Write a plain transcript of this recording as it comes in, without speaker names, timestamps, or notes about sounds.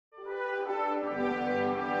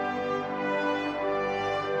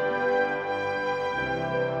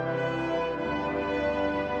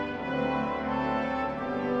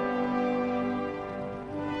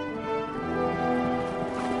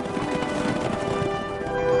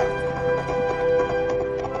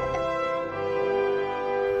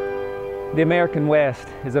The American West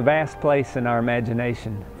is a vast place in our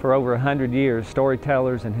imagination. For over 100 years,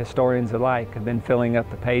 storytellers and historians alike have been filling up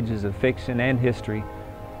the pages of fiction and history,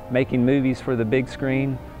 making movies for the big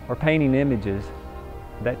screen or painting images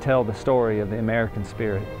that tell the story of the American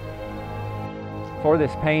spirit. For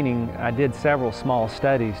this painting, I did several small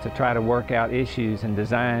studies to try to work out issues in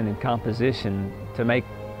design and composition to make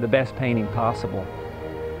the best painting possible.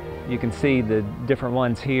 You can see the different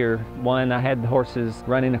ones here. One, I had the horses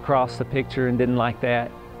running across the picture and didn't like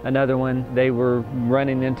that. Another one, they were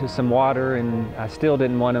running into some water and I still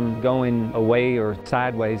didn't want them going away or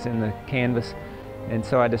sideways in the canvas. And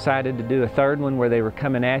so I decided to do a third one where they were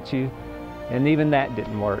coming at you, and even that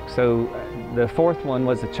didn't work. So the fourth one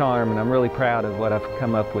was a charm, and I'm really proud of what I've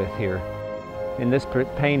come up with here. In this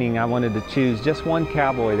painting, I wanted to choose just one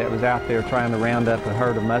cowboy that was out there trying to round up a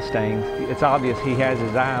herd of Mustangs. It's obvious he has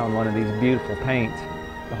his eye on one of these beautiful paints.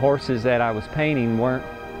 The horses that I was painting weren't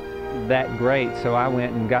that great, so I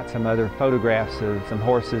went and got some other photographs of some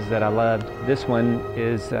horses that I loved. This one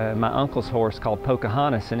is my uncle's horse called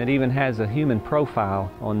Pocahontas, and it even has a human profile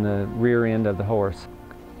on the rear end of the horse.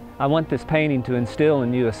 I want this painting to instill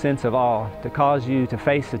in you a sense of awe, to cause you to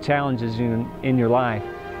face the challenges in your life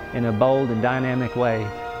in a bold and dynamic way,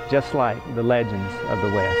 just like the legends of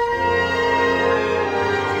the West.